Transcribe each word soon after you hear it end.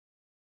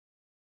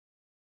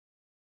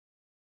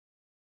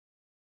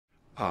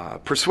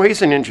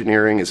Persuasion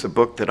Engineering is a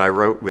book that I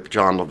wrote with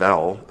John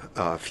Lavelle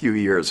a few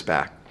years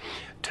back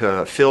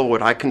to fill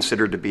what I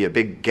consider to be a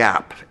big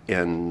gap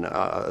in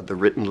the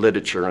written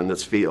literature in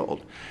this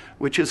field,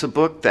 which is a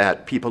book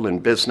that people in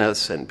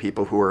business and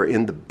people who are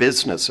in the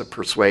business of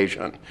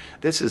persuasion,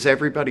 this is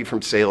everybody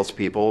from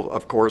salespeople,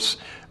 of course,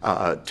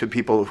 to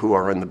people who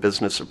are in the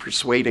business of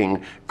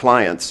persuading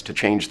clients to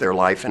change their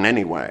life in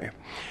any way.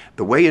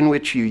 The way in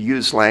which you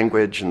use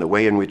language and the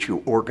way in which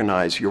you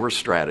organize your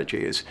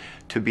strategies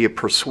to be a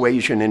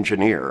persuasion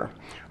engineer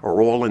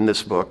are all in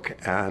this book,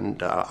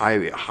 and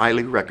I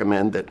highly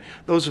recommend that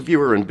those of you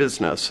who are in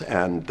business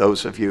and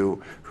those of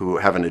you who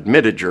haven't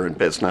admitted you're in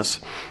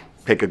business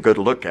take a good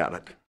look at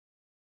it.